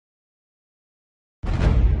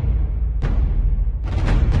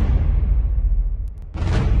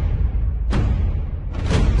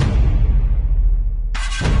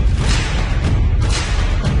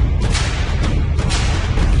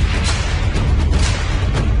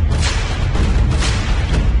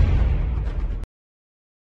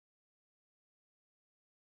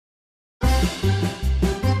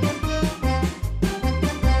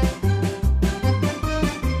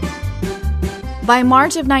By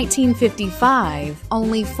March of 1955,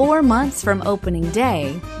 only 4 months from opening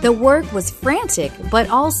day, the work was frantic but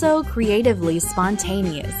also creatively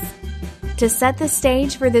spontaneous. To set the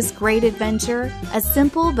stage for this great adventure, a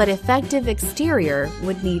simple but effective exterior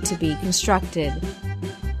would need to be constructed.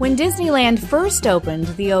 When Disneyland first opened,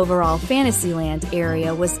 the overall Fantasyland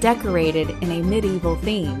area was decorated in a medieval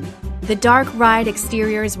theme. The dark ride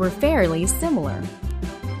exteriors were fairly similar.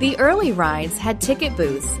 The early rides had ticket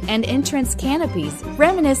booths and entrance canopies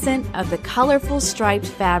reminiscent of the colorful striped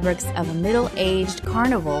fabrics of a middle-aged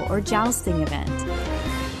carnival or jousting event.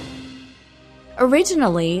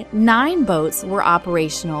 Originally, 9 boats were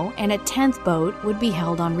operational and a 10th boat would be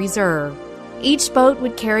held on reserve. Each boat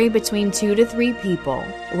would carry between 2 to 3 people,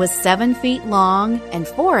 was 7 feet long and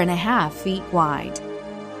 4.5 feet wide.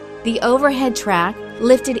 The overhead track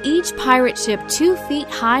lifted each pirate ship 2 feet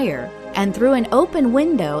higher and through an open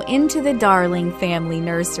window into the Darling family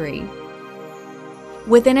nursery.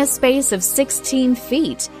 Within a space of 16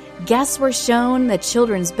 feet, guests were shown the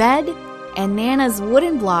children's bed and Nana's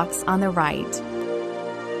wooden blocks on the right.